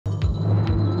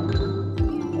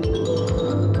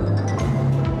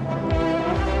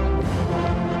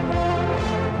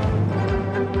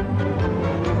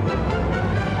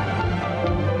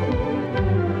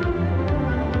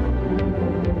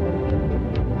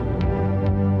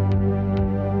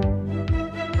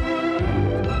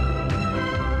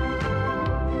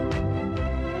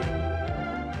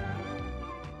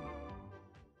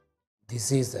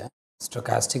This is a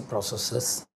stochastic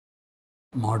processes,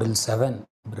 Module 7,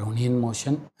 Brownian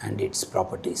motion and its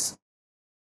properties.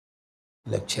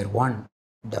 Lecture 1,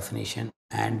 Definition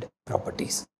and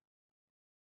Properties.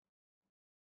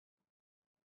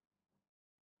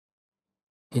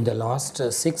 In the last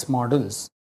 6 modules,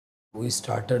 we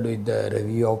started with the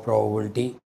review of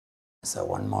probability as a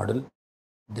one model.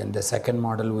 Then the second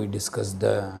model we discussed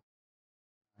the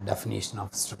definition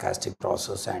of stochastic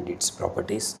process and its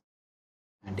properties.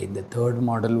 And in the third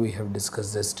model we have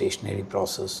discussed the stationary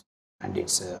process and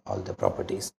its all the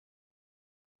properties.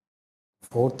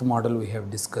 Fourth model we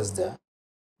have discussed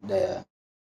the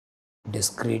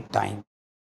discrete time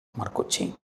Markov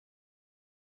chain.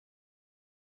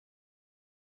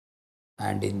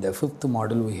 And in the fifth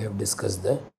model we have discussed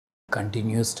the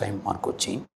continuous time Markov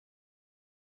chain.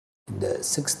 In the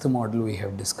sixth model we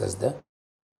have discussed the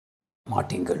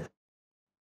martingale.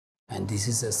 And this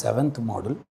is the seventh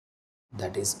model,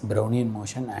 that is Brownian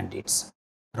motion and its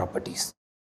properties.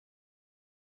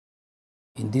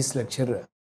 In this lecture,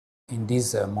 in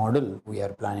this model, we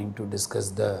are planning to discuss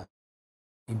the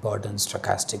important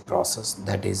stochastic process,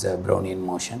 that is Brownian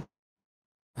motion,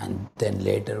 and then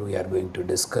later we are going to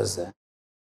discuss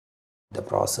the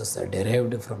process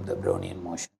derived from the Brownian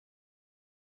motion.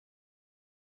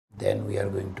 Then we are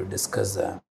going to discuss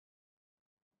the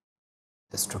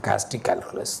stochastic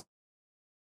calculus,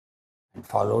 and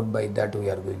followed by that we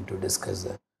are going to discuss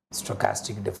the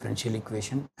stochastic differential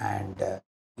equation and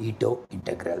Ito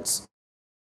integrals,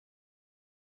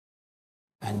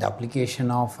 and the application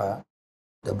of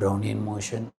the Brownian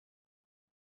motion,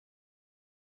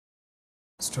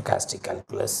 stochastic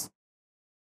calculus,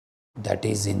 that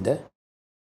is in the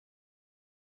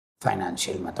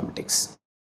financial mathematics.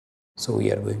 So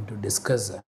we are going to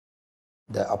discuss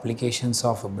the applications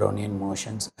of Brownian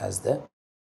motions as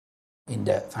in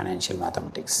the financial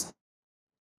mathematics.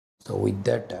 So with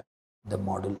that, the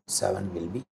module 7 will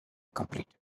be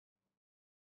completed.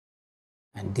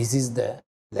 And this is the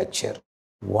lecture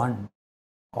 1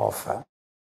 of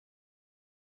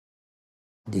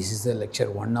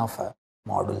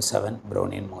module 7,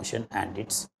 Brownian motion and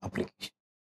its application.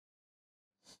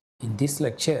 In this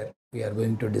lecture, we are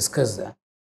going to discuss the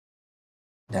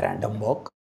random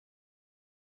walk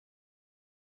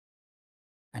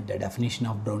and the definition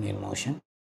of Brownian motion,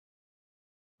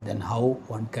 then how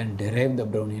one can derive the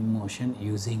Brownian motion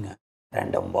using a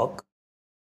random walk,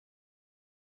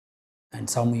 and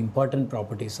some important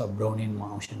properties of Brownian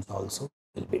motions also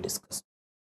will be discussed.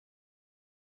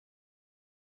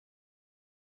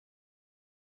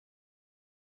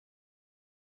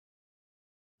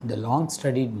 The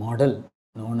long-studied model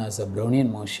known as a Brownian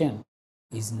motion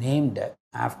is named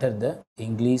after the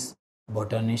English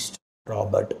botanist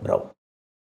Robert Brown.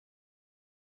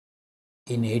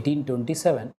 In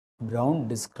 1827, Brown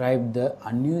described the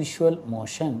unusual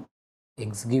motion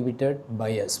exhibited by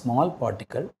a small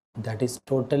particle that is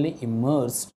totally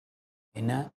immersed in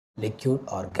a liquid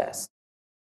or gas.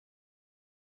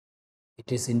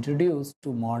 It is introduced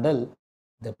to model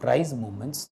the price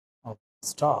movements of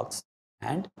stocks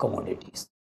and commodities.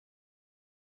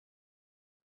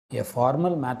 A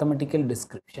formal mathematical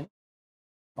description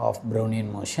of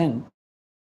Brownian motion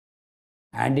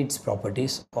and its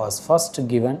properties was first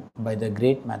given by the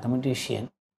great mathematician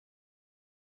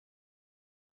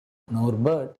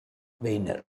Norbert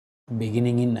Wiener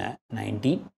beginning in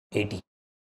 1980.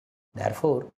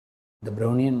 Therefore, the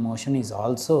Brownian motion is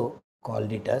also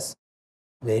called it as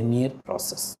Wiener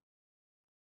process.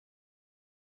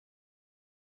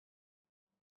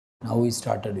 Now we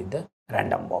started with the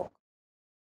random walk,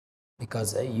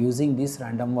 because using this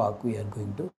random walk we are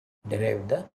going to derive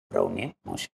the Brownian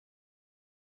motion.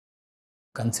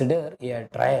 Consider a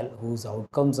trial whose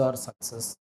outcomes are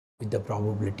success with the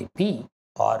probability p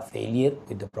or failure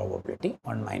with the probability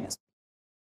 1 minus p.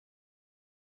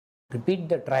 Repeat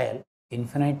the trial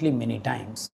infinitely many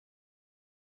times,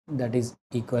 that is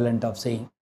equivalent of saying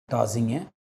tossing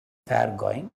a fair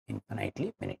coin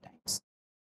infinitely many times.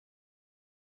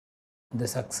 The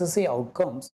successive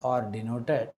outcomes are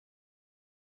denoted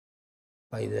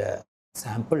by the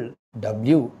sample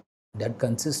W that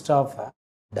consists of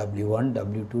W1,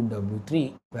 W2,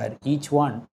 W3, where each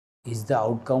one is the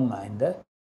outcome in the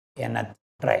nth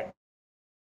trial.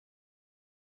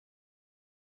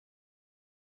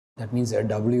 That means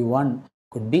W1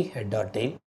 could be head or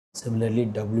tail, similarly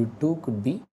W2 could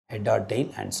be head or tail,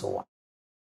 and so on.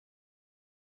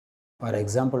 For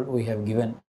example, we have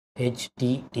given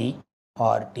HTT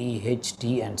or THT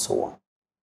and so on.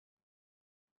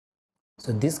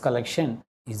 So this collection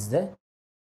is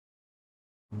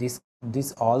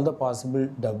this all the possible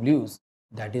W's,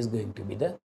 that is going to be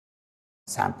the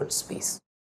sample space.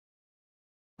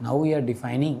 Now we are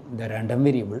defining the random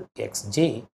variable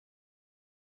xj.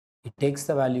 It takes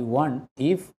the value 1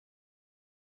 if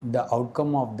the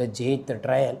outcome of the jth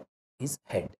trial is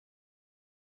head.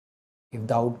 If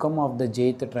the outcome of the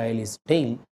jth trial is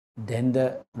tail, then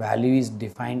the value is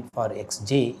defined for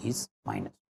xj is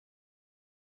minus.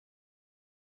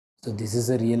 So this is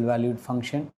a real valued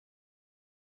function,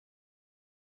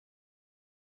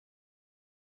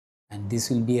 and this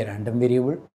will be a random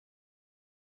variable.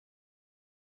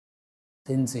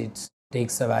 Since it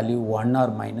takes a value 1 or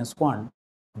minus 1,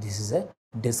 this is a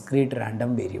discrete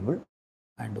random variable,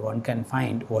 and one can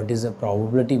find what is the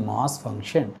probability mass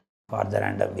function for the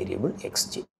random variable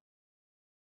xj.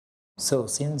 So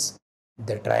since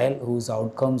the trial whose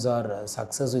outcomes are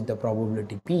success with the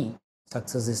probability p,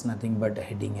 success is nothing but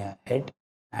heading ahead,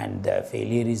 and the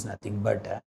failure is nothing but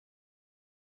a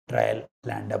trial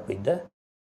land up with the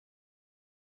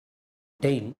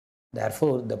tail.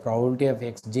 Therefore, the probability of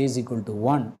xj is equal to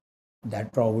 1.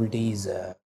 That probability is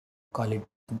call it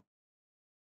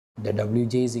the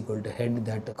wj is equal to head,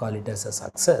 that call it as a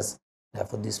success.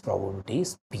 Therefore, this probability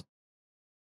is p.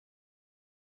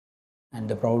 And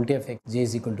the probability of xj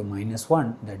is equal to minus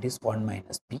 1, that is 1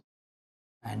 minus p.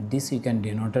 And this you can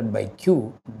denote it by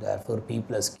q. Therefore, p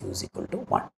plus q is equal to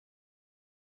 1. You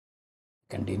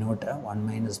can denote 1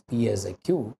 minus p as a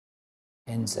q.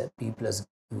 Hence, p plus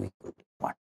q equal to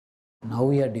 1. Now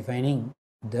we are defining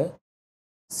the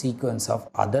sequence of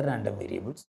other random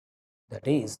variables. That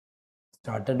is,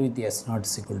 started with s0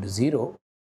 is equal to 0.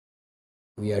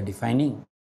 We are defining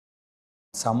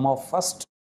sum of first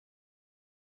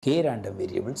k random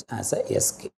variables as a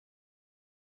sk,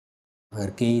 where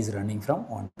k is running from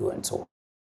 1, 2 and so on.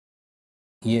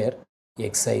 Here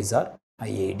xi's are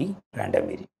IID random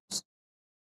variables,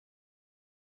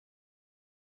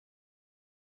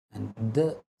 and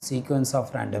the sequence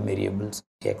of random variables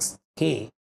xk,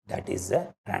 that is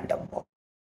a random walk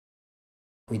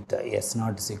with the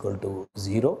s0 is equal to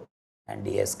 0, and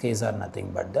the sk's are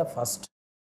nothing but the first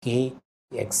k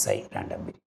xi random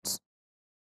variables.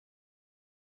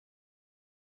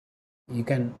 You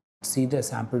can see the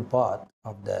sample path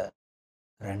of the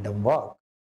random walk.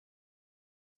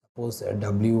 Suppose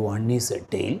w1 is a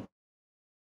tail,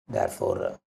 therefore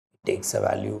it takes a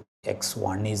value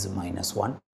x1 is minus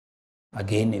 1.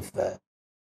 Again, if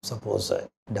suppose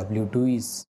w2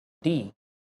 is t,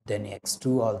 then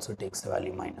x2 also takes a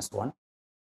value minus 1.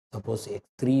 Suppose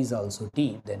x3 is also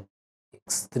t, then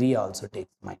x3 also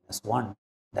takes minus 1.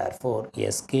 Therefore,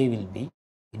 sk will be,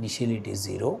 initially it is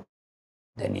 0,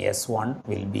 then s1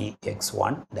 will be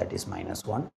x1, that is minus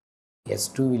 1.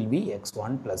 S2 will be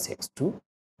x1 plus x2,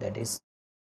 that is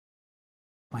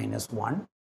minus 1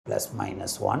 plus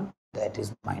minus 1, that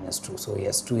is minus 2. So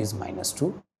S2 is minus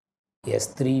 2.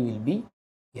 S3 will be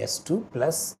S2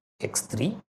 plus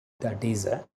x3, that is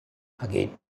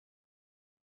again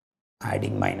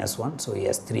adding minus 1. So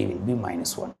S3 will be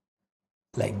minus 1.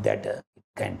 Like that, it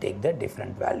can take the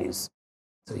different values.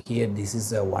 So here this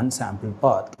is a one sample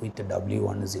path with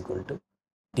W1 is equal to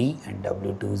t, and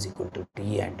W2 is equal to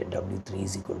t, and W3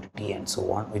 is equal to t, and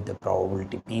so on, with the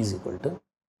probability p is equal to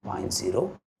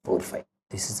 0.045.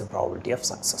 This is the probability of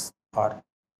success, or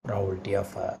probability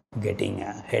of getting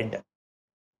a head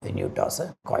when you toss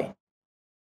a coin.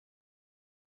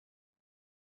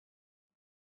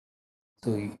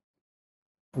 So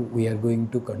we are going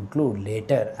to conclude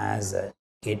later, as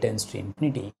k tends to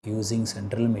infinity, using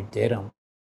central limit theorem,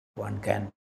 one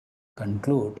can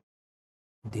conclude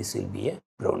this will be a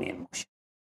Brownian motion.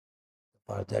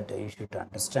 For that, you should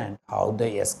understand how the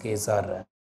SKs are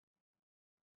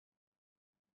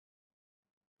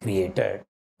created,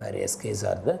 where SKs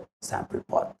are the sample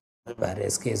path, where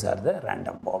SKs are the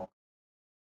random walk.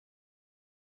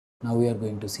 Now we are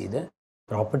going to see the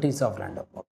properties of random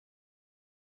walk.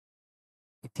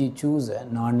 If you choose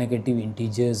non-negative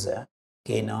integers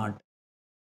k0,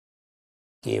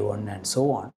 k1 and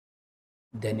so on,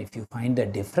 then if you find the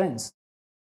difference,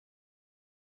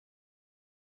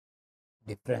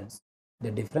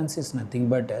 the difference is nothing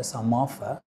but a sum of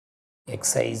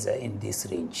xi's in this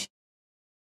range.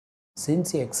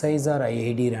 Since xi's are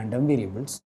IID random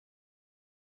variables,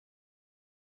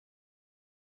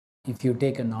 if you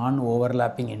take a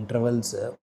non-overlapping intervals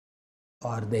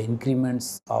or the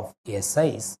increments of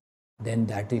si's, then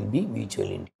that will be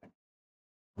mutually independent,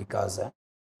 because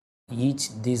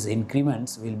these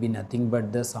increments will be nothing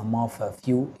but the sum of a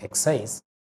few xi's,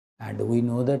 and we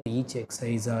know that each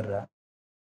xi's are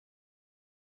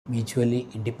mutually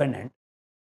independent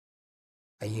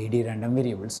IID random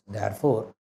variables.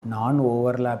 Therefore,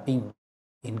 non-overlapping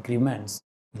increments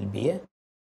will be a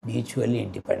mutually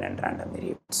independent random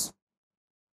variables.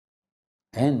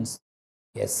 Hence,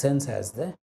 Sn has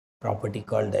the property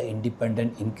called the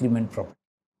independent increment property.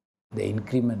 The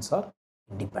increments are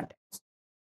independent.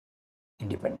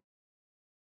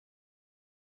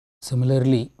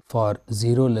 Similarly, for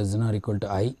 0 less than or equal to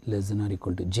I less than or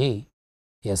equal to j,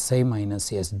 Si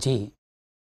minus Sj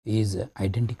is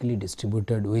identically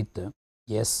distributed with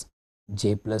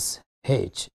Sj plus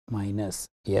h minus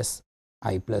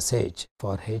Si plus h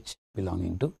for h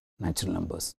belonging to natural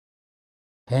numbers.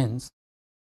 Hence,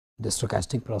 the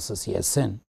stochastic process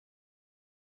Sn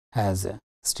has a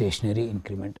stationary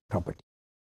increment property.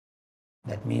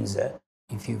 That means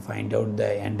if you find out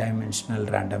the n-dimensional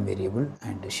random variable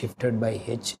and shifted by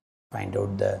h, find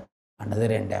out the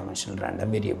another n-dimensional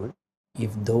random variable,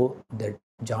 if though the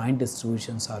joint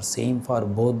distributions are same for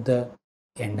both the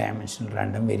n-dimensional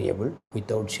random variable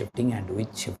without shifting and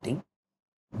with shifting,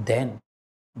 then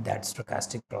that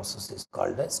stochastic process is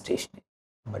called a stationary.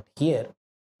 But here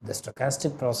the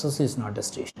stochastic process is not a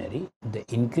stationary, the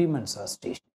increments are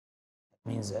stationary. That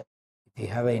means if you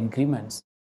have a increments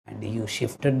and you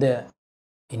shifted the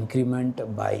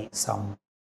increment by some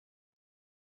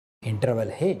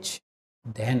interval h,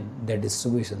 then the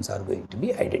distributions are going to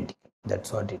be identical.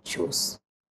 That's what it shows.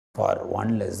 For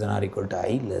 1 less than or equal to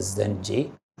I less than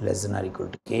j less than or equal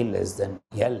to k less than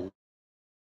L,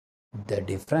 the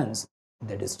difference,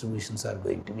 the distributions are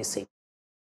going to be same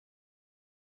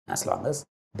as long as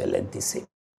the length is same.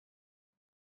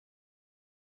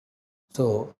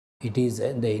 So it is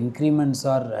the increments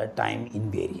are time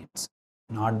invariants,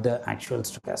 not the actual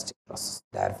stochastic process.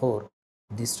 Therefore,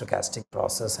 this stochastic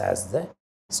process has the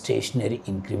stationary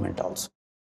increment also.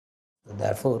 So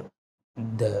therefore,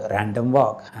 the random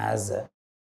walk has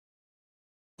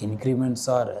increments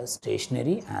are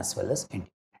stationary as well as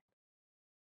independent.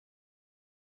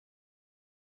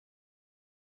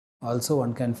 Also,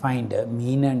 one can find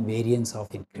mean and variance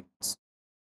of increments.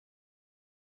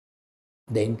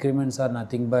 The increments are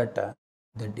nothing but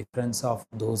the difference of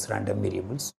those random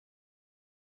variables.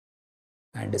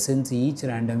 And since each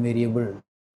random variable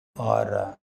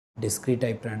or discrete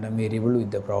type random variable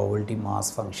with the probability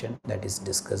mass function that is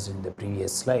discussed in the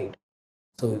previous slide,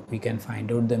 so we can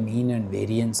find out the mean and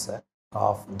variance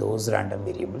of those random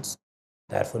variables.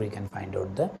 Therefore, we can find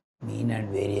out the mean and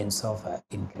variance of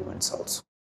increments also.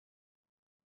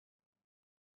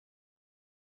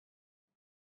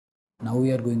 Now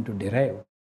we are going to derive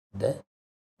the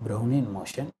Brownian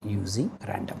motion using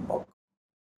random walk.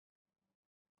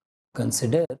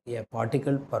 Consider a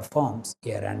particle performs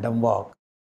a random walk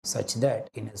such that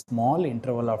in a small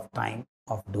interval of time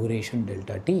of duration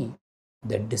delta t,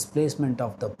 the displacement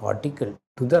of the particle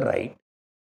to the right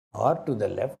or to the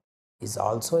left is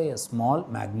also a small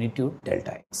magnitude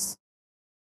delta x.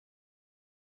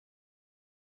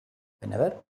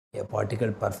 Whenever a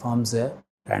particle performs a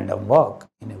random walk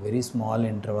in a very small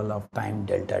interval of time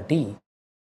delta t,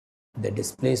 the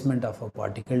displacement of a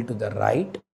particle to the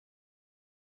right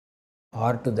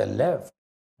or to the left,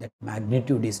 that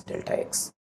magnitude is delta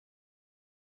x.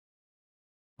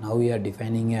 Now we are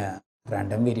defining a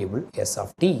random variable s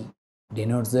of t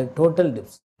denotes the total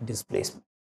displacement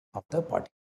of the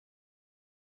particle.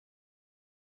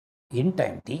 In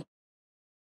time t,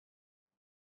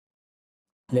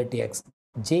 let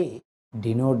xj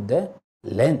denote the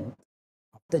length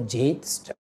of the jth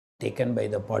step taken by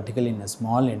the particle in a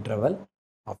small interval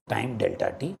of time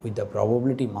delta t with the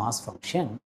probability mass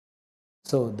function.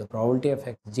 So the probability of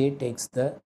xj takes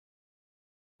the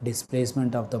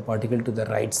displacement of the particle to the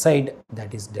right side,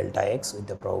 that is delta x with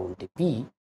the probability p,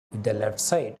 with the left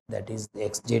side, that is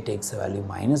xj takes a value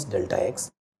minus delta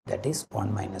x, that is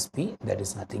 1 minus p, that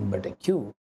is nothing but a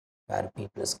q, where p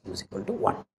plus q is equal to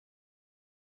 1,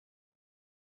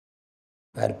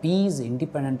 where p is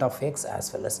independent of x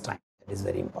as well as time. That is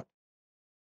very important.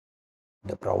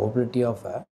 The probability of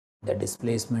the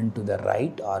displacement to the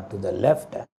right or to the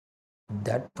left,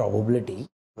 that probability,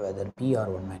 whether p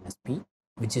or 1 minus p,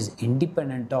 which is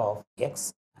independent of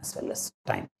x as well as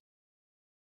time.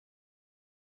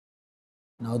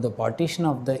 Now the partition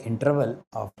of the interval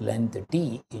of length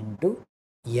t into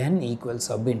n equal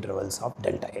subintervals of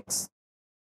delta x.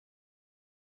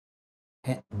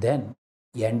 Then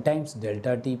n times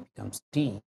delta t becomes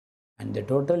t, and the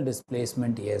total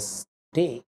displacement s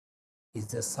t is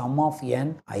the sum of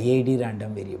n IID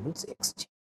random variables xj.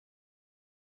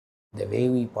 The way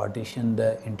we partition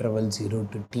the interval 0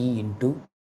 to t into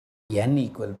n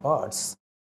equal parts,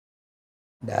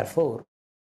 therefore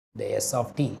the s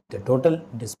of t, the total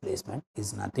displacement,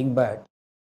 is nothing but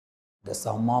the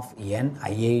sum of n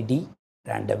IID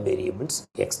random variables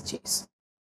xj's.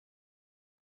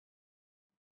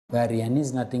 where n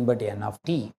is nothing but n of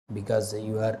t, because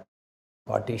you are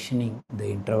partitioning the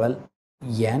interval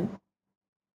n,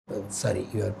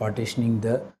 you are partitioning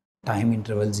the time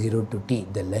interval 0 to t,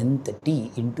 the length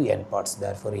t, into n parts.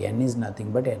 Therefore, n is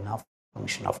nothing but n of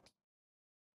function of t.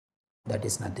 That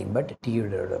is nothing but t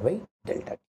divided by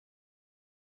delta t.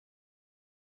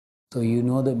 So you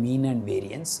know the mean and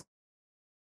variance.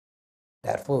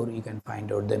 Therefore, you can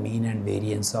find out the mean and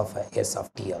variance of s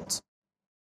of t also,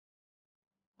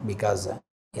 because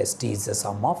st is the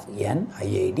sum of n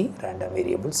IID random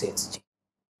variable sales change.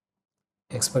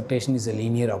 Expectation is a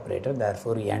linear operator.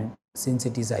 Therefore, n, since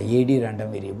it is IID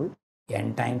random variable,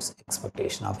 n times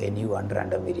expectation of any one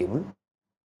random variable.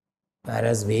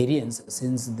 Whereas variance,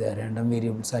 since the random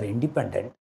variables are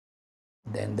independent,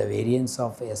 then the variance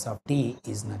of s of t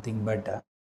is nothing but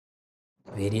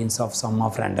variance of sum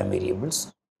of random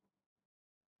variables.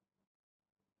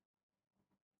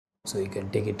 So you can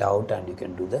take it out and you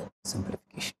can do the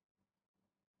simplification.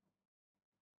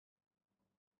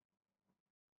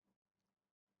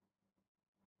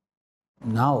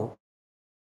 Now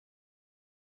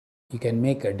you can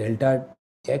make a delta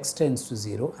x tends to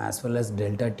 0 as well as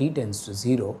delta t tends to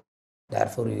 0.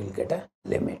 Therefore, you will get a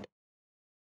limit.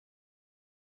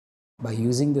 By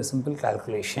using the simple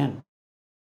calculation,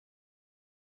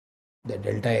 the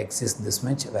delta x is this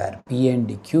much, where p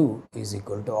and q is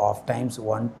equal to half times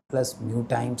 1 plus mu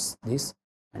times this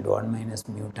and 1 minus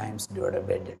mu times divided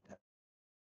by delta.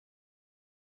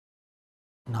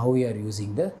 Now we are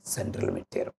using the central limit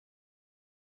theorem.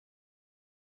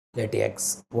 Let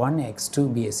x1,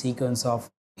 x2 be a sequence of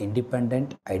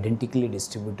independent, identically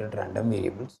distributed random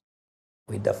variables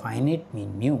with the finite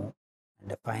mean mu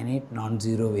and a finite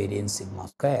non-zero variance sigma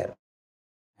square,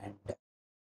 and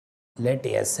let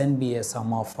Sn be a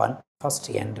sum of first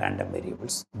n random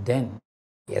variables, then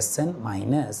Sn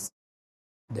minus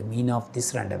the mean of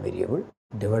this random variable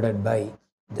divided by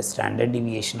the standard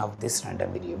deviation of this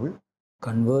random variable,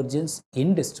 convergence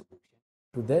in distribution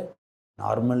to the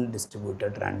normal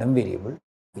distributed random variable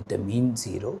with the mean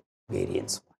 0,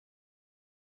 variance 1.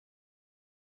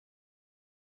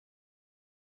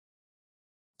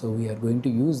 So we are going to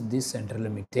use this central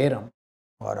limit theorem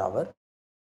for our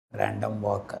random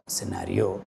walk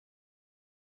scenario.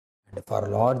 And for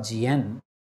large n,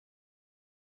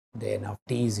 the n of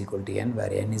t is equal to n,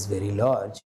 where n is very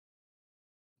large,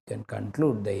 you can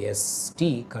conclude the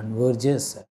st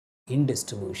converges in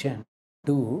distribution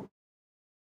to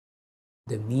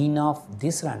the mean of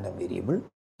this random variable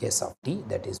s of t,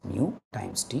 that is mu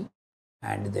times t,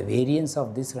 and the variance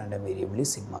of this random variable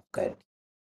is sigma square t.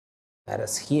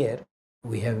 Whereas here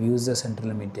we have used the central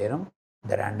limit theorem,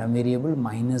 the random variable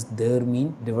minus their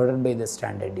mean divided by the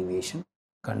standard deviation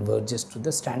converges to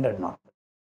the standard normal.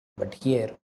 But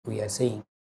here we are saying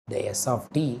the s of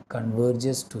t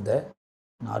converges to the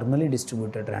normally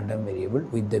distributed random variable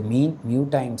with the mean mu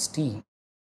times t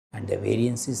and the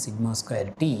variance is sigma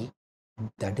square t.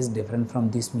 That is different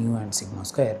from this mu and sigma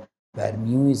square, where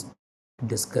mu is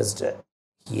discussed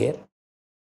here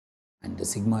and the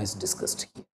sigma is discussed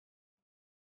here.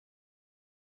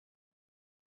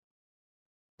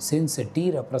 Since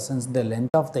t represents the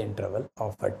length of the interval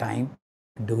of a time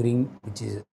during which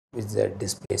is the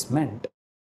displacement,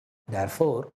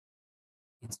 therefore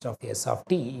instead of s of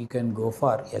t, you can go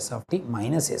for s of t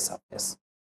minus s of s.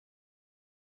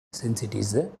 Since it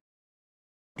is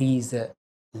t is the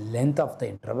length of the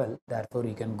interval, therefore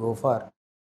you can go for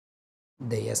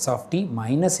the s of t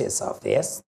minus s of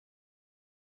s.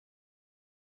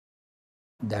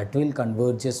 That will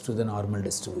converges to the normal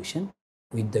distribution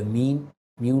with the mean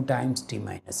mu times t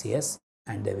minus s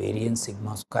and the variance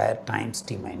sigma square times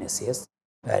t minus s,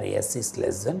 where s is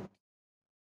less than.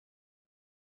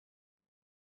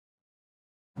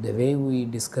 The way we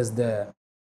discuss the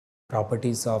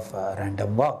properties of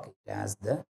random walk, it has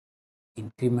the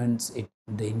increments, it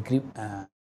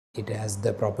has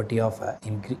the property of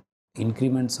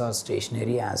increments are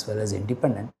stationary as well as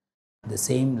independent. The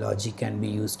same logic can be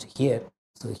used here.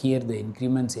 So here the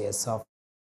increments s of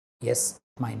s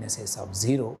minus s of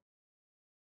 0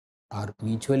 are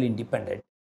mutually independent.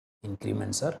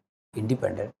 Increments are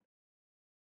independent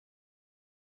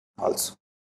also.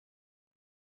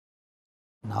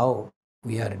 Now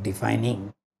we are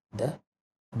defining the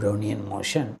Brownian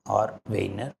motion or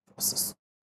Wiener process.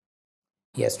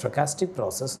 A stochastic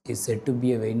process is said to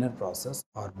be a Wiener process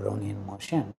or Brownian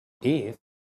motion if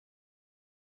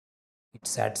it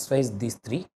satisfies these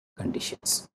three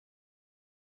conditions.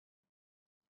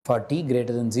 For t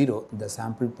greater than 0, the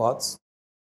sample paths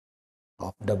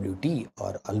of Wt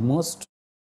are almost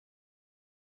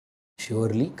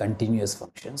surely continuous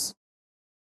functions.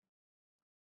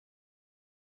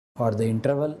 For the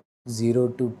interval 0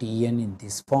 to Tn in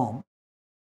this form,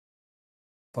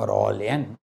 for all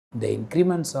n, the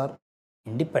increments are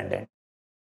independent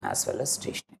as well as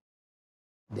stationary.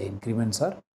 The increments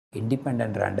are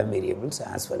independent random variables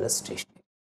as well as stationary.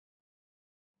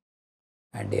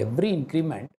 And every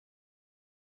increment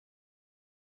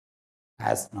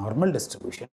has normal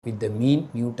distribution with the mean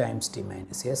mu times t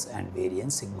minus s and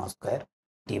variance sigma square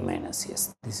t minus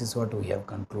s. This is what we have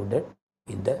concluded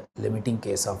in the limiting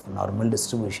case of normal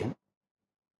distribution.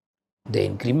 The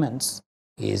increments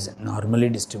is normally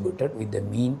distributed with the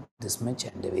mean this much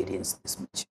and the variance this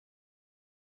much.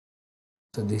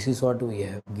 So this is what we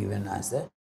have given as the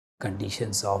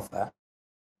conditions of a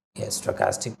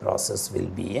stochastic process will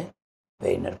be a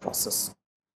Wiener process.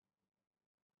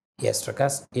 A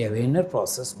Wiener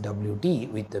process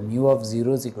Wt with the mu of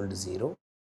 0 is equal to 0,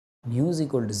 mu is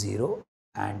equal to 0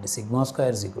 and sigma square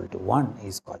is equal to 1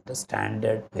 is called the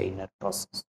standard Wiener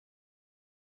process.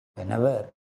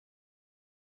 Whenever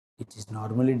it is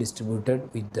normally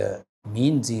distributed with the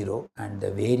mean 0 and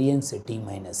the variance t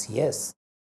minus s,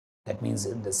 that means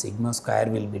the sigma square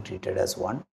will be treated as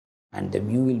 1 and the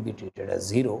mu will be treated as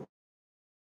 0.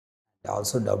 And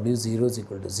also W0 is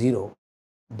equal to 0,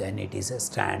 then it is a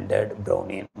standard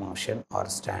Brownian motion or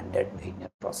standard Wiener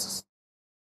process.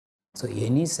 So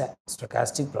any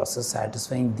stochastic process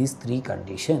satisfying these three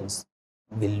conditions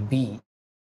will be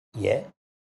a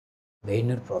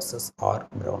Wiener process or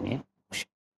Brownian motion.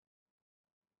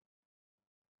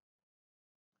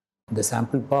 The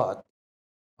sample path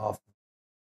of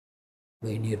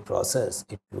Wiener process,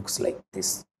 it looks like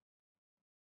this.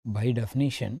 By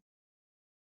definition,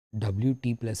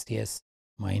 Wt plus s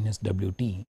minus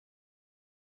Wt,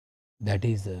 that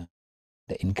is the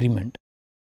increment,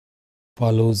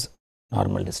 follows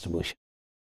normal distribution.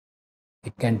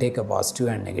 It can take a positive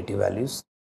and negative values.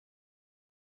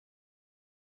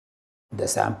 The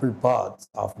sample path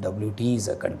of Wt is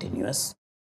a continuous.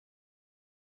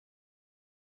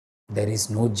 There is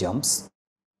no jumps.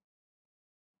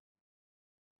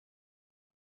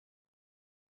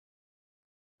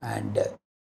 And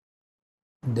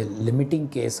the limiting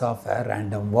case of a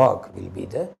random walk will be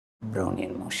the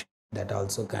Brownian motion. That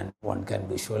also one can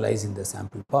visualize in the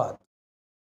sample path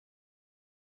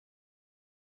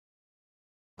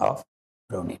of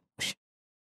Brownian motion.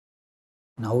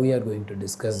 Now we are going to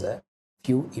discuss a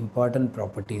few important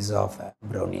properties of a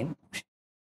Brownian motion.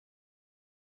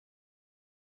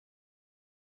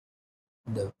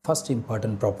 The first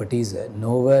important property is a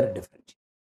nowhere differential.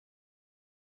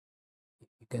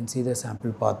 You can see the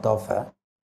sample path of a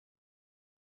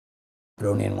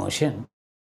Brownian motion.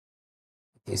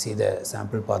 If you see the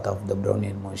sample path of the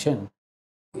Brownian motion,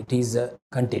 it is a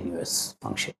continuous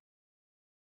function.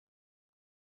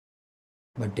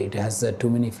 But it has too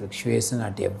many fluctuations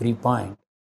at every point.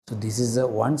 So this is a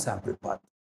one sample path.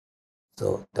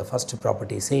 So the first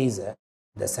property says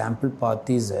the sample path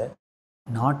is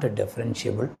not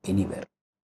differentiable anywhere,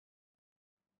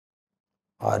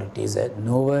 or it is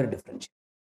nowhere differentiable.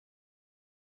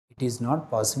 It is not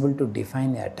possible to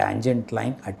define a tangent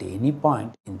line at any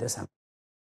point in the sample.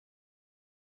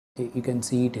 You can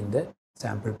see it in the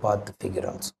sample path figure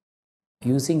also.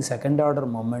 Using second order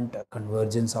moment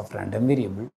convergence of random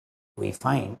variable, we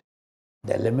find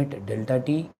the limit delta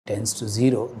t tends to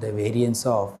 0, the variance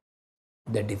of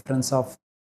the difference of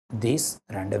this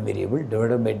random variable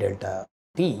divided by delta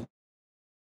t.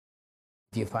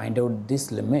 If you find out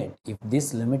this limit, if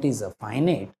this limit is a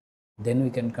finite, then we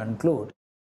can conclude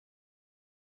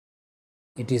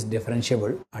it is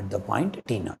differentiable at the point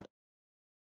t0.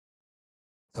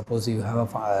 Suppose you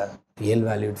have a real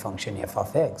valued function f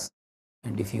of x,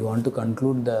 and if you want to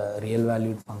conclude the real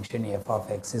valued function f of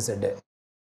x is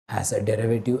has a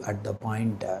derivative at the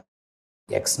point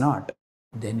x0,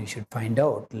 then you should find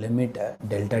out limit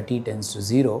delta t tends to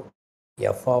 0,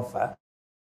 f of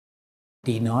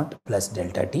t0 plus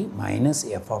delta t minus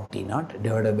f of t0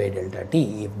 divided by delta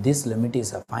t. If this limit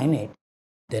is a finite,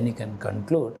 then you can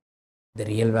conclude the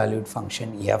real valued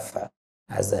function f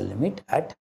has a limit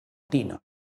at t0.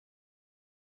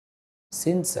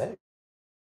 Since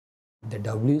the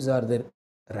w's are the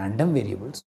random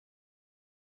variables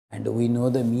and we know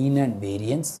the mean and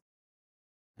variance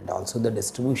and also the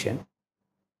distribution,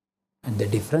 and the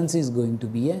difference is going to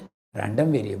be a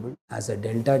random variable, as a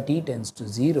delta t tends to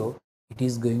 0, it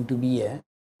is going to be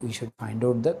we should find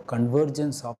out the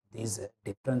convergence of this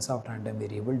difference of random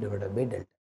variable divided by delta.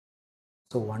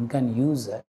 So one can use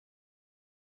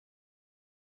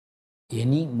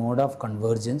any mode of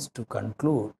convergence to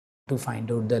conclude, to find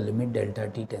out the limit delta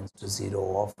t tends to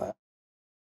 0 of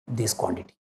this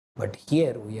quantity. But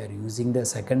here we are using the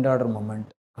second order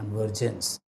moment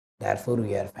convergence Therefore,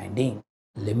 we are finding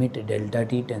limit delta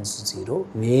t tends to 0,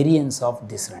 variance of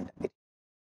this random variable.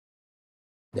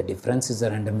 The difference is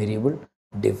a random variable.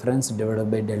 Difference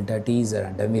divided by delta t is a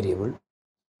random variable.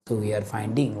 So, we are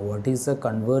finding what is the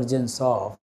convergence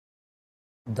of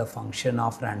the function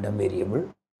of random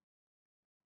variable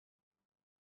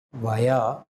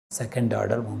via second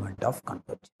order moment of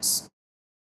convergence.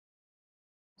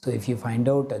 So, if you find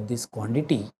out this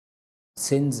quantity,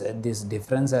 since this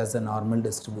difference has a normal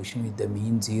distribution with the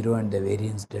mean 0 and the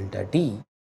variance delta t,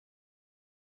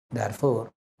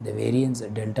 therefore, the variance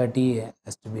delta t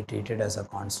has to be treated as a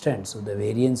constant. So, the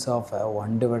variance of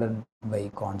 1 divided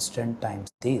by constant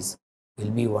times this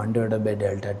will be 1 divided by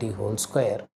delta t whole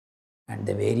square, and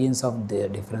the variance of the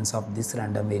difference of this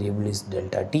random variable is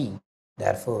delta t.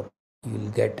 Therefore, you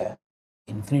will get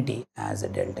infinity as a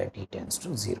delta t tends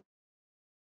to 0.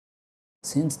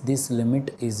 Since this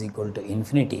limit is equal to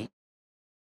infinity,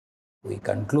 we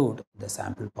conclude the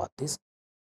sample path is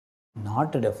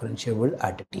not differentiable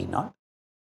at t0.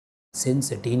 Since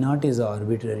t0 is an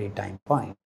arbitrary time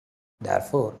point,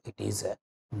 therefore it is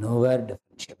nowhere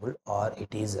differentiable, or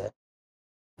it is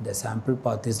the sample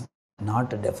path is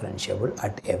not differentiable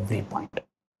at every point,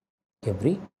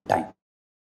 every time.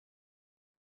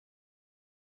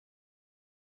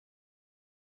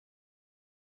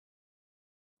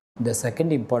 The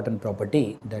second important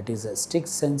property, that is a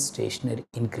strict and stationary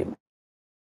increment.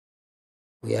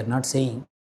 We are not saying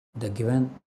the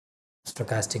given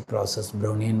stochastic process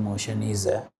Brownian motion is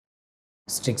a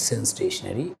strict and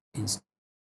stationary.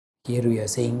 Here we are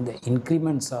saying the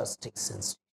increments are strict and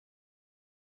stationary.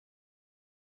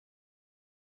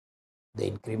 The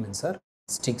increments are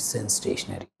strict and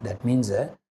stationary. That means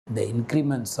the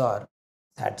increments are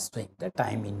satisfying the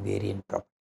time invariant property.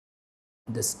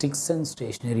 The strict and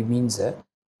stationary means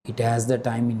it has the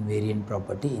time invariant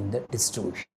property in the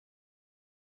distribution.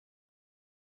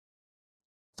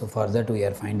 So for that we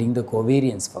are finding the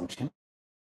covariance function.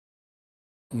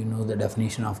 You know the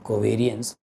definition of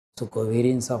covariance. So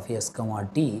covariance of s comma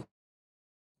t,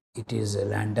 it is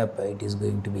lambda, it is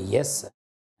going to be s.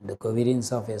 The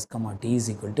covariance of s comma t is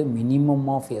equal to minimum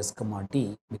of s comma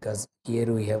t, because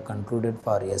here we have concluded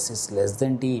for s is less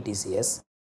than t, it is s.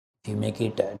 If you make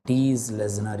it t is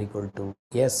less than or equal to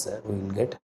s, we will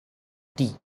get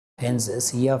t. Hence,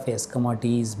 C of s comma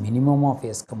t is minimum of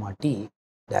s comma t.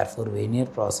 Therefore, linear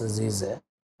process is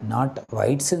not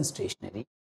White's and stationary,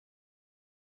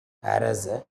 whereas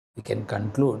we can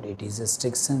conclude it is a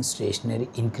strict and stationary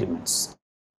increments.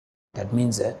 That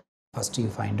means first you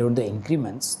find out the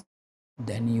increments,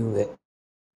 then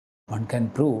one can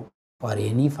prove for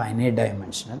any finite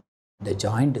dimensional the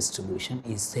joint distribution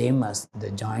is same as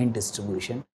the joint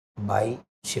distribution by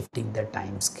shifting the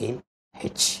time scale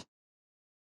h.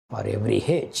 For every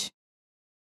h,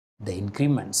 the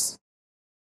increments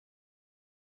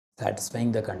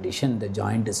satisfying the condition the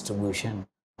joint distribution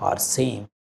are same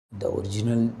the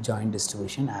original joint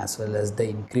distribution as well as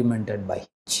the incremented by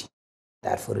h.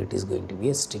 Therefore, it is going to be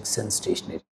a strict and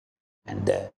stationary.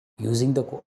 And using the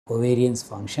covariance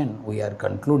function, we are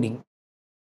concluding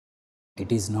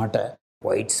it is not a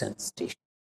White's and stationary.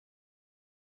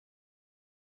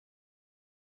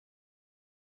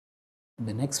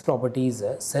 The next property is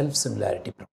a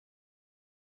self-similarity property.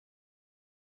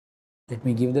 Let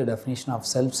me give the definition of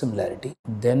self-similarity.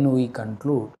 Then we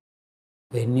conclude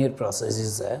linear process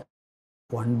is a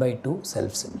 1 by 2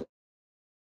 self-similar.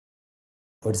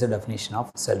 What is the definition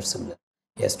of self-similar?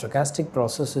 A stochastic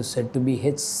process is said to be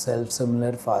H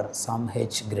self-similar for some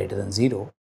H greater than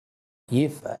 0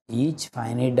 if each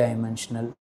finite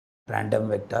dimensional random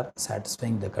vector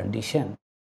satisfying the condition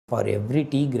for every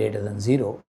t greater than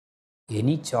 0,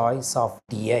 any choice of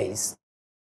ti's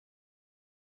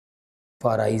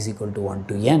for I is equal to 1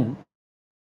 to n,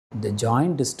 the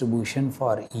joint distribution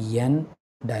for n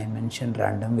dimension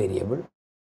random variable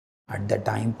at the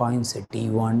time points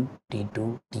t1,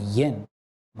 t2, tn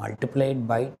multiplied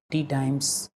by t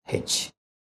times h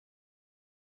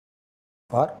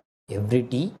for every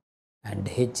t, and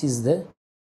h is the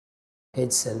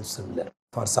h self-similar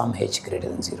for some h greater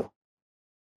than 0.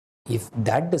 If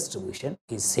that distribution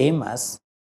is same as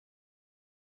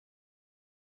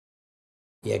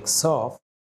x of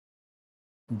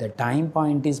the time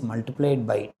point is multiplied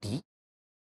by t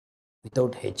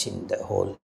without h in the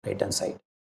whole right hand side.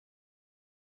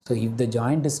 So if the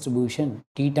joint distribution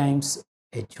t times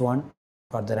h1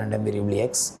 for the random variable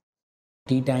x,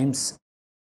 t times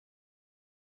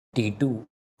t2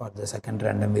 for the second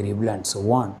random variable, and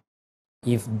so on,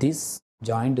 if this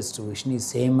joint distribution is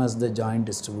same as the joint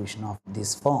distribution of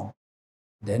this form,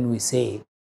 then we say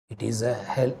it is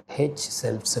a h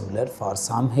self-similar for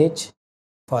some h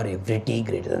for every t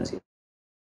greater than 0.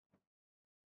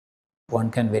 One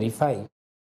can verify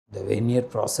the linear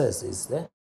process is the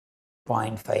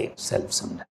 0.5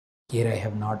 self-summed. Here I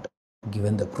have not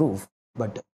given the proof,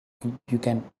 but you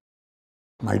can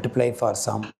multiply for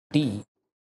some t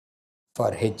for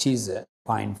h is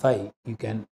 0.5. You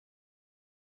can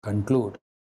conclude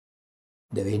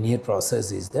the linear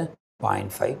process is the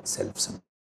 0.5 self-summed.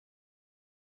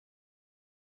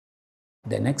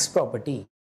 The next property,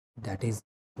 that is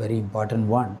very important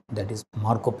one, that is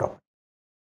Markov property.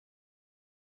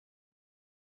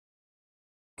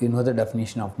 You know the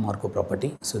definition of Markov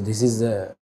property. So this is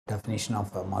the definition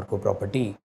of a Markov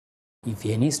property. If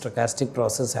any stochastic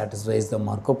process satisfies the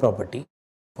Markov property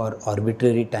for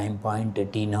arbitrary time point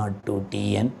t0 to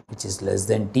tn, which is less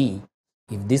than t,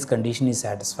 if this condition is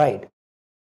satisfied,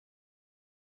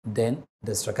 then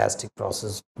the stochastic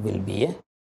process will be a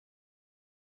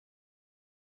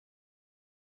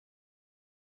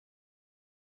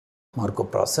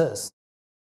Markov process.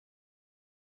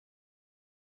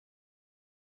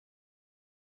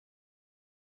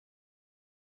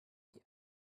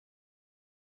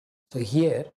 So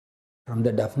here, from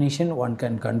the definition, one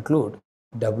can conclude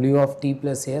w of t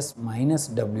plus s minus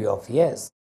w of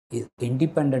s is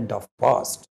independent of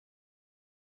past,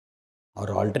 or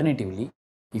alternatively,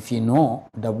 if you know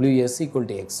ws equal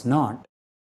to x naught,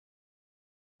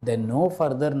 then no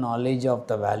further knowledge of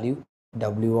the value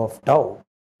w of tau,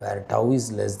 where tau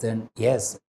is less than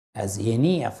s, has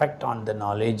any effect on the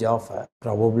knowledge of a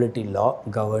probability law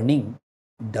governing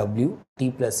w t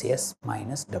plus s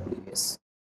minus ws.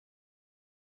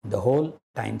 The whole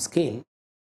time scale,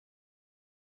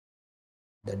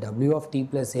 the w of t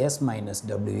plus s minus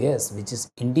ws, which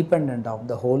is independent of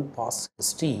the whole past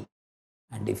history,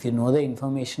 and if you know the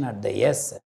information at the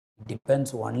s, it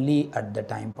depends only at the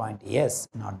time point s,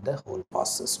 not the whole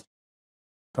past history.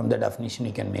 From the definition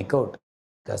you can make out,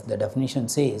 because the definition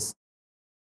says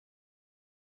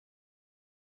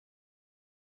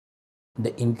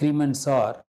the increments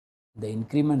are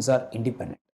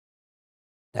independent.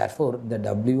 Therefore, the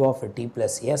w of t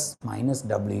plus s minus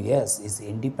ws is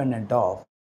independent of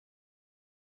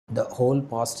the whole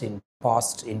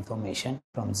past information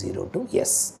from 0 to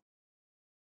s.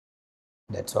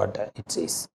 That's what it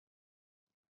says.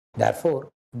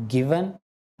 Therefore, given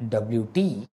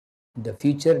wt, the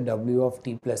future w of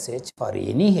t plus h for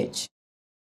any h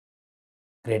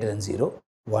greater than 0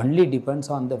 only depends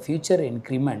on the future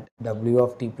increment w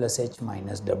of t plus h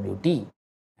minus wt,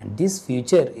 and this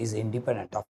future is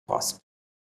independent of past.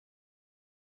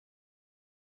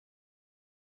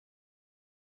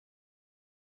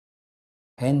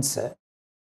 Hence,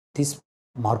 this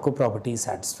Markov property is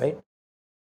satisfied.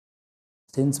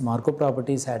 Since Markov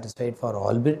property is satisfied for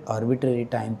arbitrary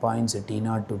time points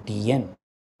t0 to tn,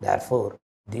 therefore,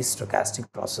 this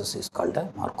stochastic process is called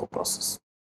a Markov process.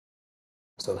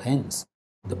 So, hence,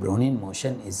 the Brownian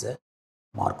motion is a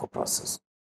Markov process.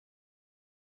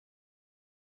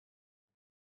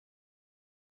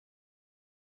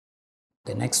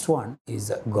 The next one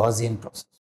is a Gaussian process.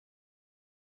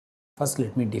 First,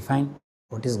 let me define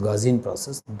what is Gaussian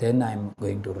process. Then I am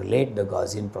going to relate the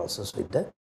Gaussian process with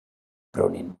the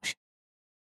Brownian motion.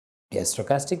 A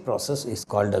stochastic process is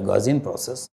called a Gaussian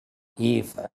process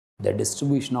if the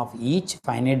distribution of each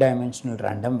finite dimensional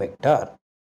random vector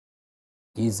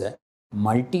is a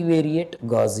multivariate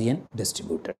Gaussian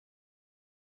distributed.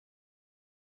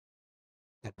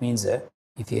 That means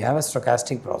if you have a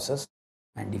stochastic process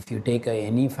and if you take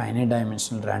any finite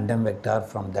dimensional random vector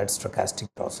from that stochastic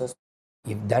process,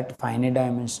 if that finite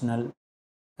dimensional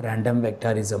random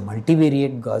vector is a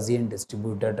multivariate Gaussian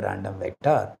distributed random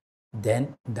vector,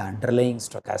 then the underlying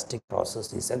stochastic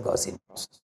process is a Gaussian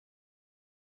process.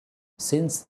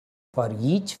 Since for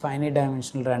each finite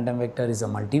dimensional random vector is a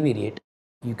multivariate,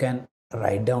 you can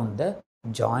write down the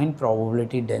joint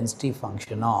probability density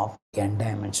function of n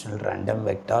dimensional random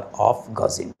vector of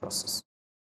Gaussian process.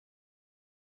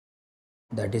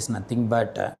 That is nothing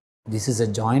but this is a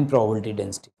joint probability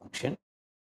density function,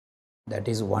 that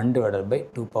is 1 divided by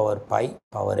 2 power pi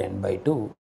power n by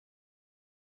 2.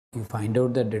 You find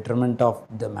out the determinant of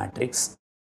the matrix,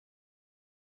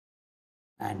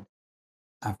 and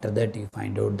after that you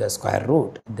find out the square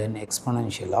root, then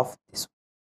exponential of this,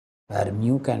 where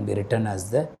mu can be written as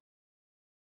the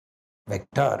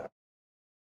vector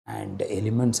and the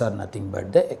elements are nothing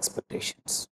but the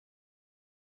expectations.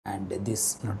 And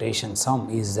this notation sum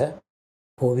is the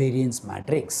covariance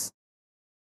matrix.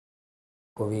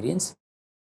 Covariance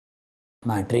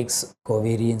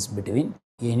between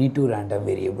any two random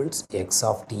variables x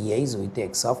of ti's with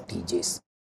x of tj's,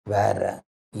 where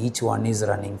each one is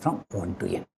running from 1 to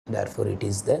n. Therefore, it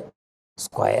is the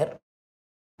square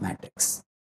matrix,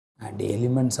 and the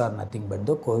elements are nothing but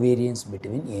the covariance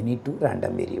between any two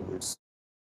random variables,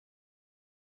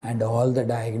 and all the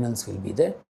diagonals will be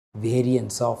the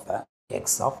variance of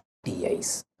x of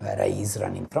ti's, where I is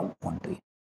running from 1 to n.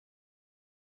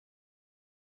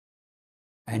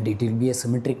 And it will be a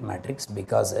symmetric matrix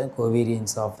because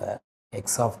covariance of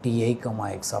x of ti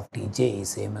comma x of tj is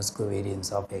same as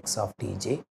covariance of x of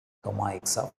tj comma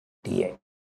x of ti.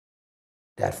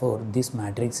 Therefore, this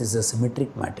matrix is a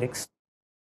symmetric matrix,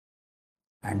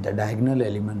 and the diagonal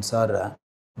elements are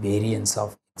variance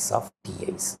of x of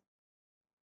ti's.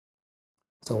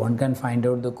 So one can find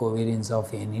out the covariance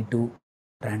of any two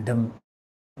random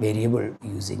variable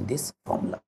using this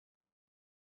formula.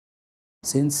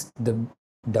 Since the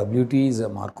WT is a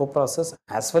Markov process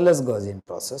as well as Gaussian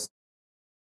process,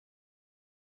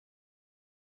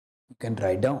 you can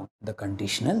write down the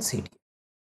conditional CDF.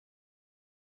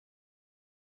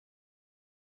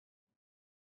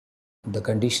 The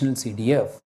conditional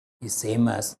CDF is same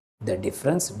as the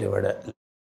difference divided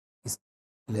is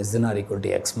less than or equal to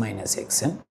x minus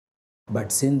xn,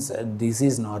 but since this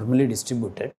is normally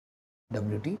distributed,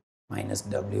 WT minus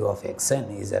W of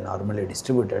xn is a normally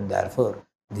distributed, therefore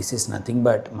this is nothing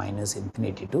but minus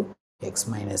infinity to x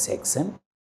minus xn,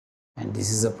 and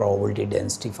this is a probability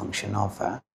density function of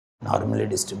a normally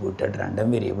distributed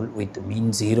random variable with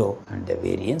mean 0 and a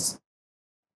variance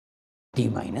t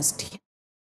minus t.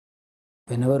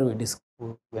 Whenever we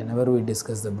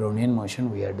discuss the Brownian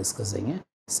motion, we are discussing a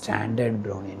standard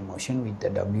Brownian motion with the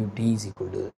Wt is equal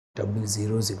to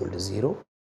W0 is equal to 0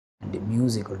 and mu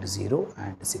is equal to 0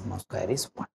 and sigma square is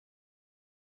 1.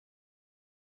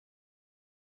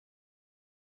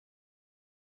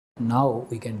 Now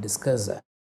we can discuss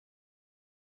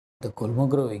the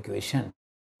Kolmogorov equation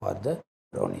for the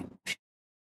Brownian motion.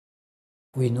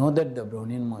 We know that the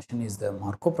Brownian motion is the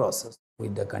Markov process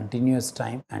with the continuous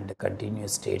time and the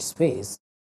continuous state space.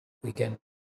 We can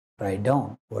write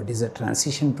down what is the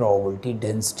transition probability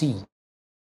density.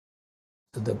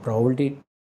 So the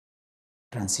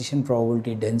transition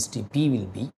probability density P will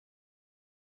be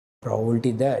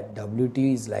probability that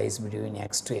Wt lies between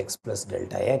x to x plus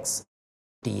delta x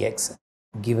Tx,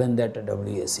 given that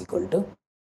W is equal to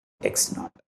x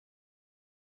naught.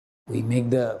 We make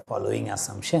the following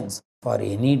assumptions. For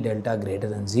any delta greater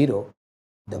than 0,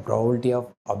 the probability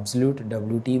of absolute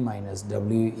Wt minus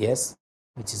Ws,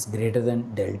 which is greater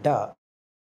than delta,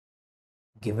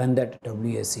 given that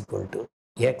W is equal to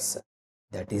x,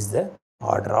 that is the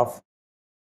order of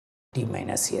t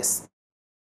minus s.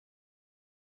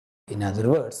 In other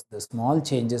words, the small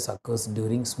changes occurs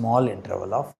during small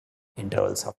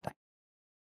intervals of time.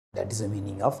 That is the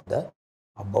meaning of the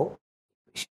above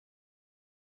equation.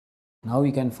 Now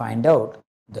we can find out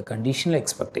the conditional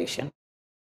expectation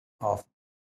of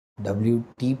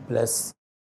Wt plus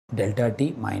delta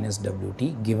t minus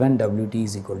Wt, given Wt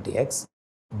is equal to x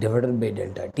divided by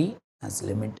delta t as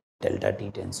limit delta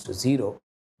t tends to 0.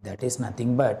 That is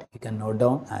nothing but you can note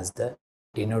down as the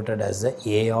denoted as the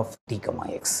a of t comma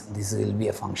x. This will be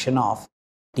a function of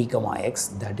t comma x,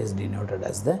 that is denoted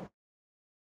as the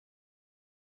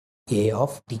a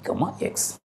of t comma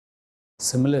x.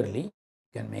 Similarly,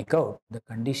 you can make out the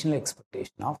conditional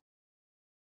expectation of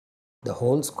the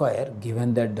whole square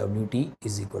given that Wt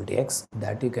is equal to x,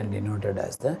 that you can denote it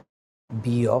as the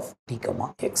b of t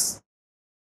comma x.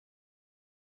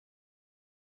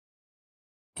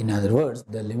 In other words,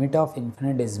 the limit of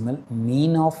infinitesimal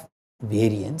mean of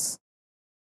variance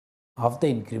of the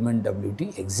increment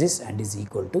Wt exists and is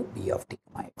equal to b of t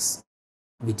comma x,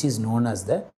 which is known as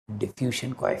the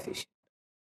diffusion coefficient.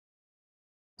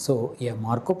 So, a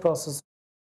Markov process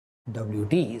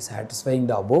Wt satisfying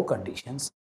the above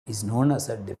conditions is known as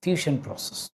a diffusion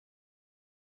process,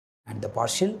 and the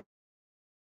partial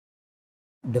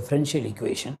differential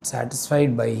equation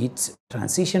satisfied by its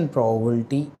transition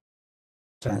probability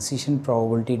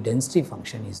density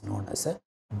function is known as a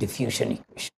diffusion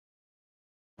equation.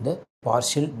 The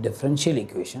partial differential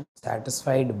equation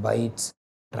satisfied by its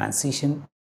transition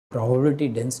probability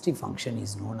density function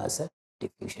is known as a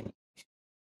diffusion equation.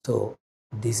 So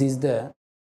this is the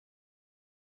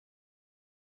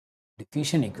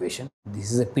diffusion equation.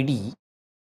 This is a PDE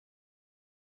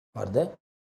for the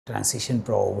transition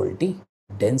probability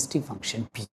density function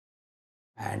P,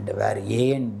 and where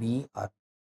A and B are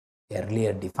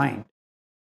earlier defined.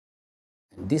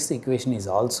 And this equation is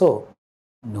also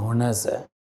known as a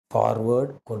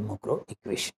forward Kolmogorov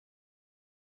equation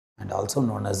and also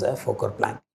known as a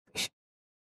Fokker-Planck equation.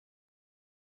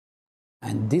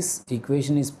 And this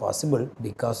equation is possible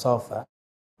because of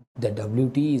the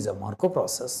Wt is a Markov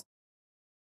process.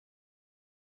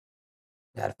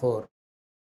 Therefore,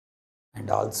 and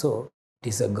also it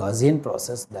is a Gaussian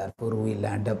process, therefore we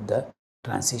land up the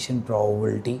transition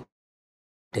probability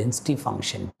density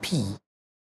function P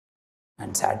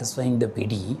and satisfying the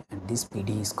PDE, and this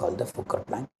PDE is called the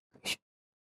Fokker-Planck equation.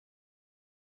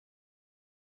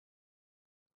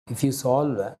 If you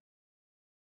solve the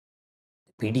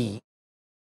PDE,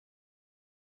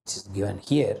 which is given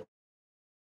here,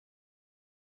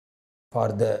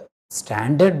 for the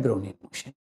standard Brownian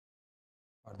motion,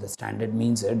 or the standard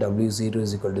means W0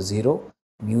 is equal to 0,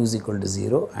 mu is equal to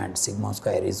 0 and sigma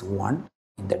square is 1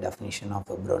 in the definition of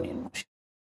a Brownian motion.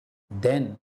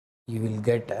 Then you will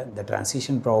get the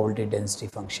transition probability density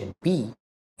function P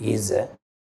is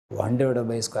 1 divided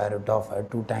by square root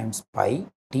of 2 times pi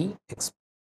t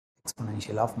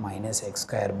exponential of minus x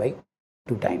square by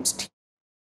 2 times t.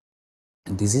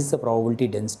 And this is the probability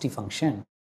density function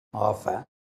of a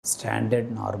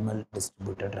standard normal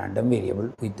distributed random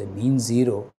variable with the mean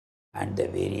 0 and the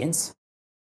variance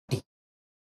t.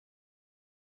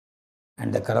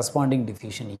 And the corresponding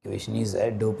diffusion equation is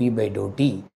dou p by dou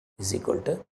t is equal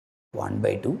to 1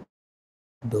 by 2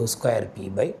 dou square p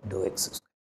by dou x square.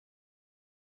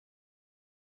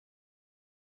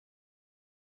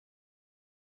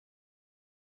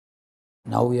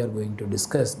 Now we are going to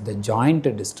discuss the joint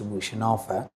distribution of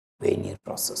a Wannier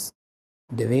process.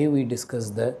 The way we discuss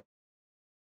the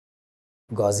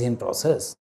Gaussian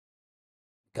process,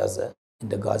 because in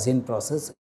the Gaussian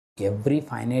process, every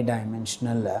finite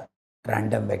dimensional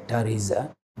random vector is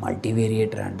a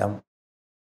multivariate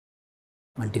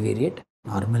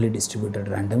normally distributed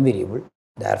random variable.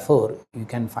 Therefore, you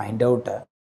can find out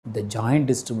the joint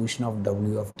distribution of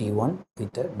W of T1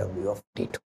 with W of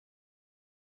T2.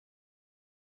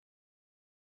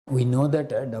 We know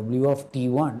that W of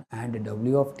T1 and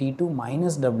W of T2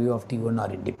 minus W of T1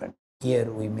 are independent.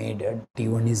 Here we made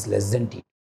T1 is less than T2.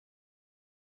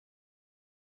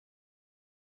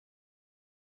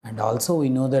 And also we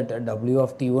know that W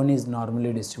of T1 is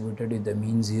normally distributed with the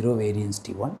mean 0 variance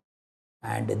T1.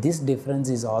 And this difference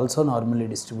is also normally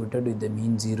distributed with the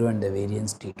mean 0 and the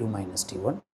variance T2 minus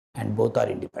T1, and both are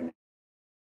independent.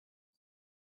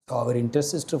 So our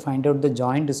interest is to find out the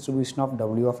joint distribution of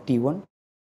W of T1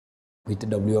 with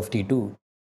W of T2.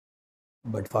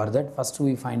 But for that, first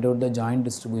we find out the joint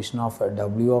distribution of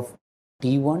W of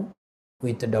T1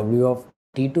 with W of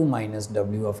T2 minus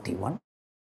W of T1.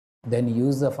 Then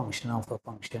use the function of a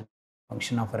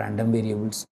random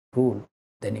variables rule.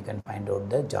 Then you can find out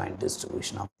the joint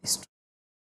distribution of these two.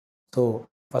 So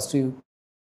first so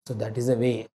that is the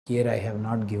way. Here I have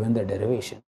not given the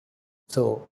derivation.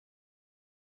 So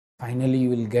finally you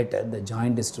will get the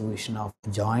joint distribution of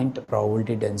joint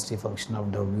probability density function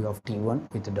of W of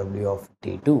T1 with W of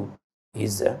T2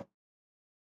 is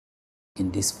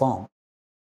in this form,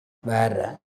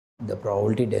 where the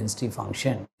probability density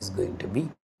function is going to be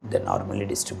the normally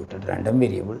distributed random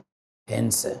variable.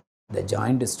 Hence the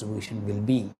joint distribution will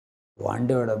be 1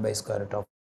 divided by square root of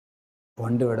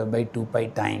 1 divided by 2 pi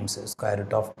times square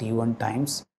root of T1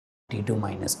 times T2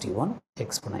 minus T1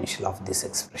 exponential of this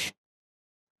expression.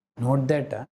 Note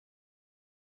that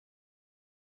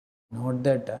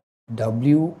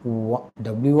W of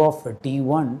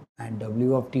T1 and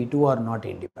W of T2 are not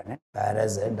independent,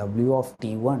 whereas W of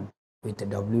T1 with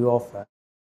W of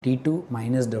T2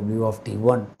 minus W of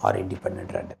T1 are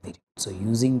independent random variables. So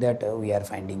using that we are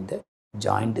finding the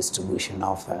joint distribution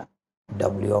of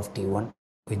W of T1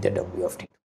 with the W of T2.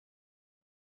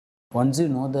 Once you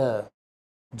know the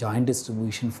joint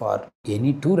distribution for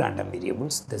any two random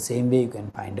variables, the same way you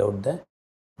can find out the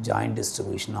joint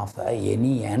distribution of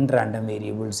any n random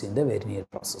variables in the Wannier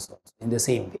process also in the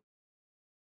same way.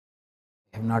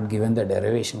 I have not given the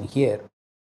derivation here,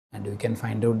 and we can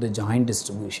find out the joint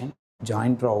distribution,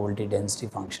 joint probability density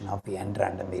function of n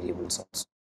random variables also.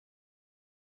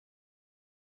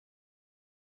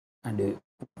 And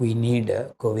we need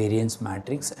a covariance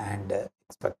matrix and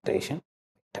expectation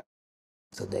vector.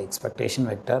 So the expectation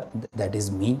vector, that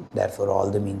is mean, therefore all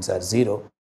the means are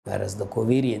 0, whereas the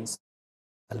covariance,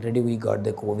 already we got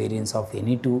the covariance of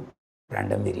any two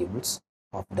random variables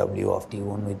of W of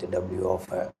T1 with the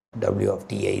W of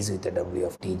Ti's with the W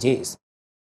of Tj's.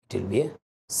 It will be a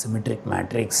symmetric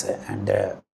matrix, and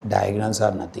the diagonals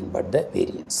are nothing but the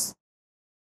variance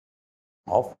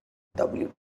of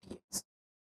W.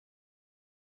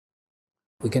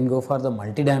 We can go for the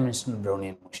multidimensional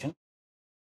Brownian motion.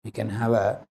 We can have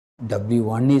a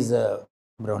W1 is a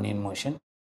Brownian motion,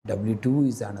 W2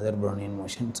 is another Brownian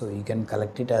motion. So you can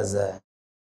collect it as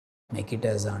make it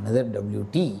as another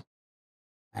Wt,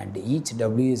 and each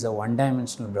W is a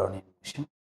one-dimensional Brownian motion.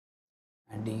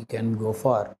 And you can go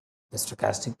for the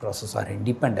stochastic process are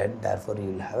independent, therefore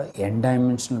you will have an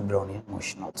n-dimensional Brownian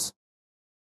motion also.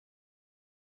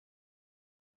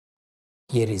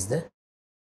 Here is the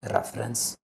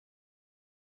reference.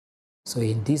 So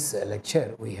in this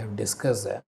lecture, we have discussed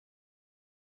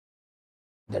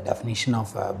the definition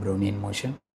of Brownian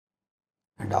motion,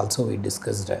 and also we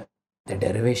discussed the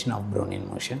derivation of Brownian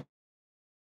motion,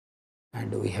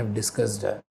 and we have discussed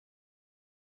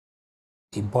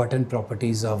important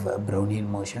properties of Brownian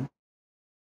motion,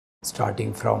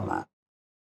 starting from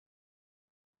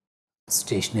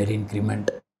stationary increment,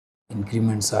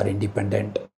 increments are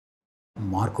independent,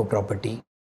 Markov property,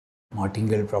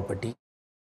 Martingale property,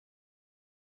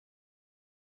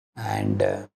 and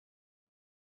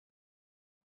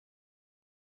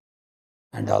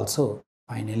also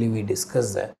finally we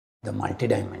discuss the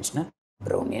multidimensional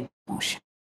Brownian motion.